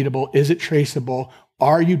repeatable? Is it traceable?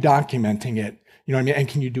 Are you documenting it? You know what I mean? And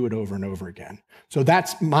can you do it over and over again? So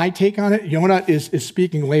that's my take on it. Yona is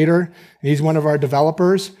speaking later, and he's one of our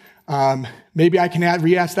developers. Maybe I can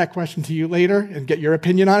re-ask that question to you later and get your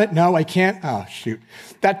opinion on it. No, I can't. Oh, shoot.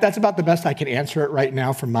 That's about the best I can answer it right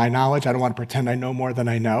now from my knowledge. I don't want to pretend I know more than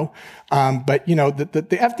I know. But the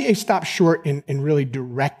FDA stopped short in really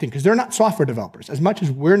directing, because they're not software developers. As much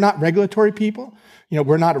as we're not regulatory people,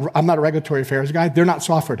 I'm not a regulatory affairs guy, they're not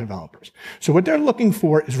software developers. So what they're looking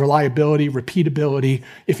for is reliability, repeatability.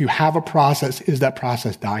 If you have a process, is that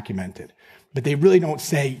process documented? But they really don't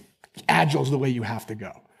say agile is the way you have to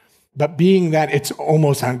go. But being that it's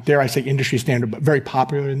almost, dare I say, industry standard, but very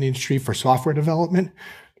popular in the industry for software development,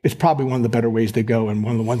 it's probably one of the better ways to go, and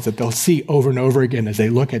one of the ones that they'll see over and over again as they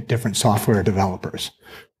look at different software developers.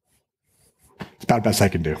 It's about the best I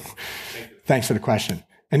can do. Thanks for the question.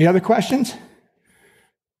 Any other questions?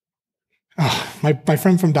 Oh, my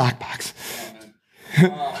friend from DocBox.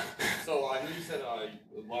 So I know you said a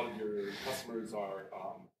lot of your customers are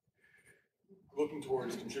looking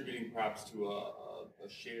towards contributing perhaps to a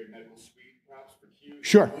shared medical suite, perhaps for Q.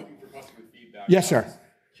 Sure. Looking for customer feedback. Yes, sir. I was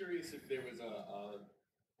curious if there was a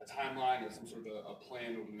timeline or some sort of a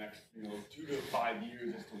plan over the next 2 to 5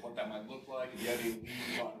 years as to what that might look like. If you have any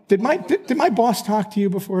leads on. Did my boss talk to you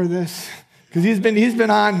before this? Because he's been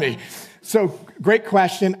on me. So great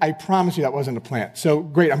question. I promise you that wasn't a plan. So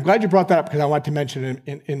great. I'm glad you brought that up, because I wanted to mention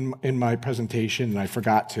it in my presentation and I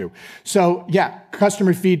forgot to. So yeah,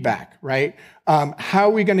 customer feedback, right? How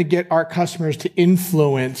are we going to get our customers to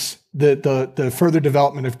influence the further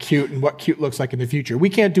development of Qt and what Qt looks like in the future? We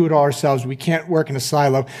can't do it all ourselves. We can't work in a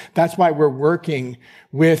silo. That's why we're working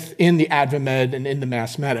in the AdvaMed and in the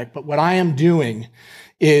MassMedic. But what I am doing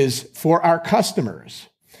is, for our customers,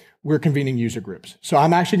 we're convening user groups. So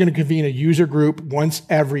I'm actually going to convene a user group once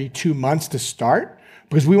every 2 months to start,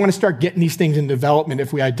 because we want to start getting these things in development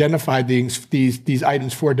if we identify these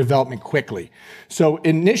items for development quickly. So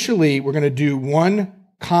initially, we're going to do one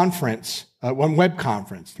conference, one web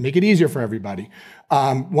conference, to make it easier for everybody.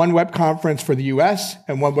 One web conference for the US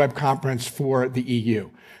and one web conference for the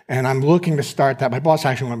EU. And I'm looking to start that. My boss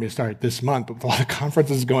actually wanted me to start it this month, but with all the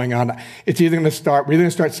conferences going on, we're either going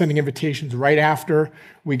to start sending invitations right after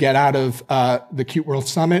we get out of the Qt World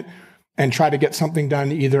Summit, and try to get something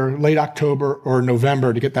done either late October or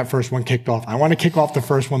November to get that first one kicked off. I want to kick off the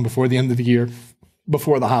first one before the end of the year,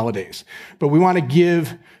 before the holidays. But we want to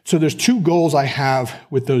so there's 2 goals I have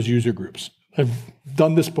with those user groups. I've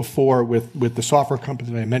done this before with the software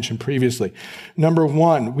company that I mentioned previously. Number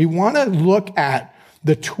 1, we want to look at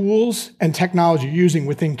the tools and technology you're using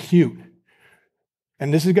within Qt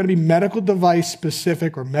And this is going to be medical device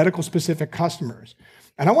specific or medical specific customers.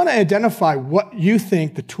 And I want to identify what you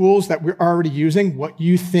think, the tools that we're already using, what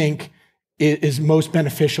you think is most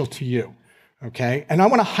beneficial to you, okay? And I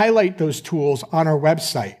want to highlight those tools on our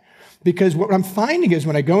website, because what I'm finding is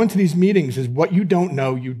when I go into these meetings is what you don't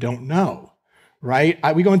know,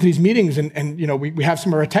 right? We go into these meetings and you know, we have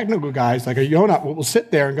some of our technical guys, like a Yona, will sit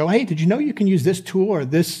there and go, hey, did you know you can use this tool or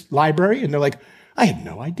this library? And they're like, I had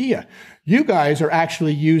no idea. You guys are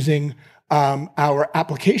actually using our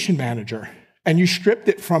application manager, and you stripped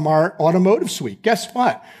it from our automotive suite. Guess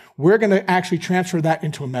what? We're going to actually transfer that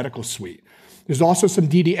into a medical suite. There's also some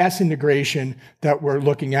DDS integration that we're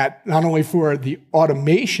looking at, not only for the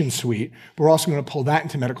automation suite, but we're also going to pull that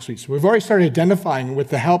into medical suite. So we've already started identifying,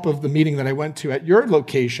 with the help of the meeting that I went to at your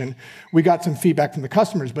location, we got some feedback from the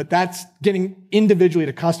customers, but that's getting individually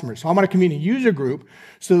to customers. So I'm going to convene a user group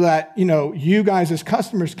so that, you know, you guys as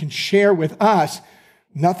customers can share with us,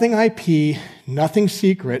 nothing IP, nothing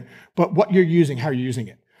secret, but what you're using, how you're using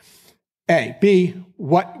it. A. B,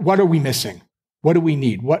 what are we missing? What do we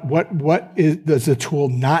need? Does the tool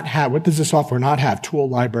not have? What does the software not have? Tool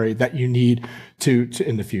library that you need to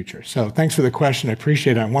in the future. So thanks for the question. I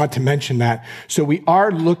appreciate it. I want to mention that. So we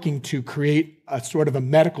are looking to create a sort of a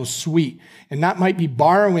medical suite, and that might be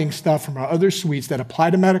borrowing stuff from our other suites that apply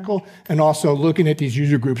to medical, and also looking at these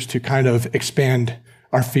user groups to kind of expand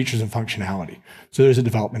our features and functionality. So there's a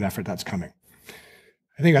development effort that's coming.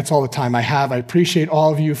 I think that's all the time I have. I appreciate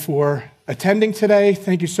all of you for attending today.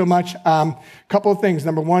 Thank you so much. Couple of things.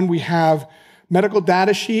 Number one, we have medical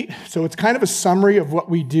data sheet. So it's kind of a summary of what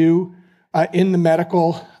we do in the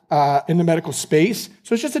medical space.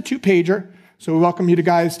 So it's just a 2-pager. So we welcome you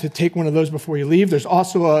guys to take one of those before you leave. There's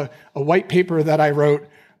also a white paper that I wrote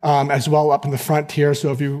as well up in the front here.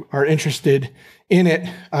 So if you are interested in it,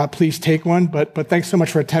 please take one. But thanks so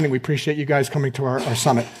much for attending. We appreciate you guys coming to our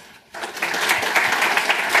summit.